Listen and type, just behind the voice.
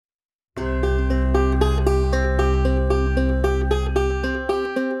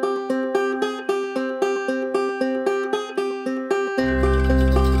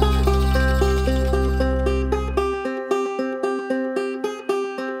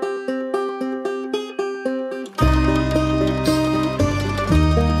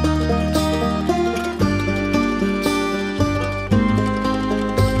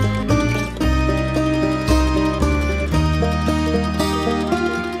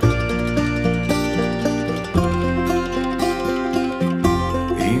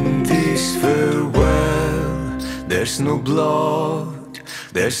there's no blood,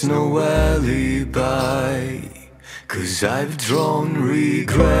 there's no alibi. 'Cause I've drawn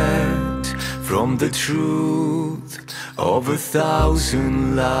regret from the truth of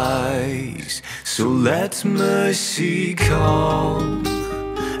 1,000 lies. So let mercy come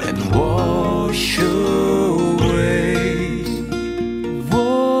and wash away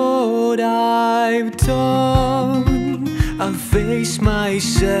what I've done. I'll face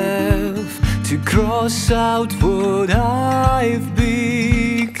myself to cross out what I've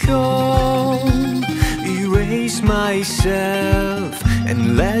become, erase myself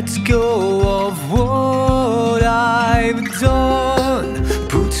and let go of what I've done.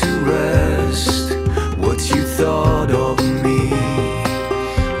 Put to rest what you thought of me.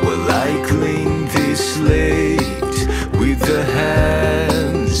 Well, I clean this slate with the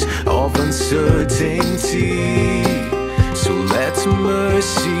hands of uncertainty. So let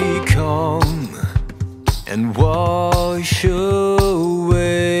mercy come and wash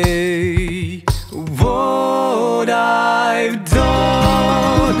away what I've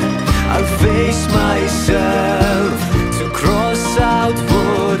done. I'll face myself to cross out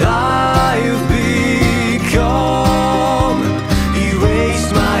what I've become, erase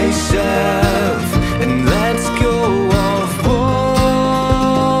myself and let go of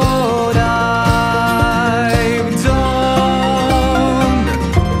what I've done.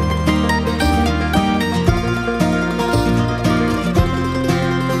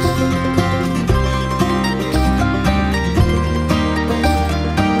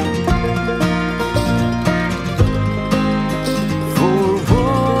 For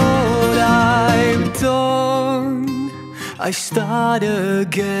what I've done, I start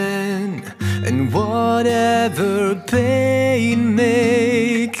again, and whatever pain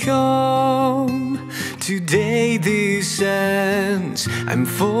may come, today this ends. I'm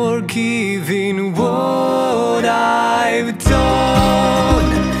forgiving what I've done.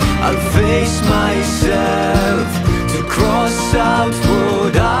 I'll face myself to cross out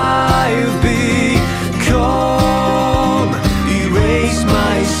what I've become, erase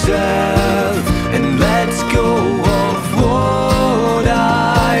myself and let go of what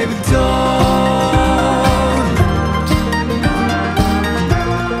I've done.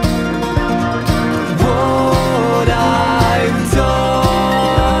 What I've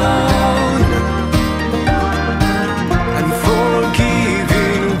done, I'm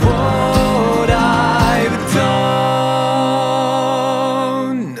forgiving what I've done.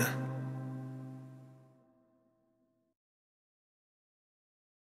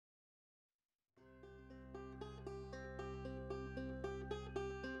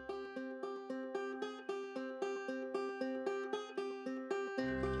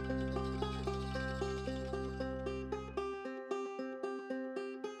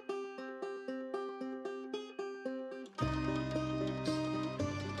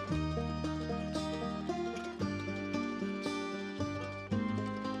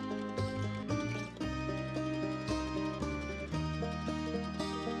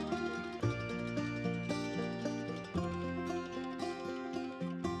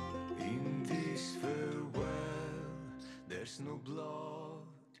 In this farewell, there's no blood,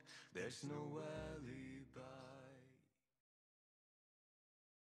 there's no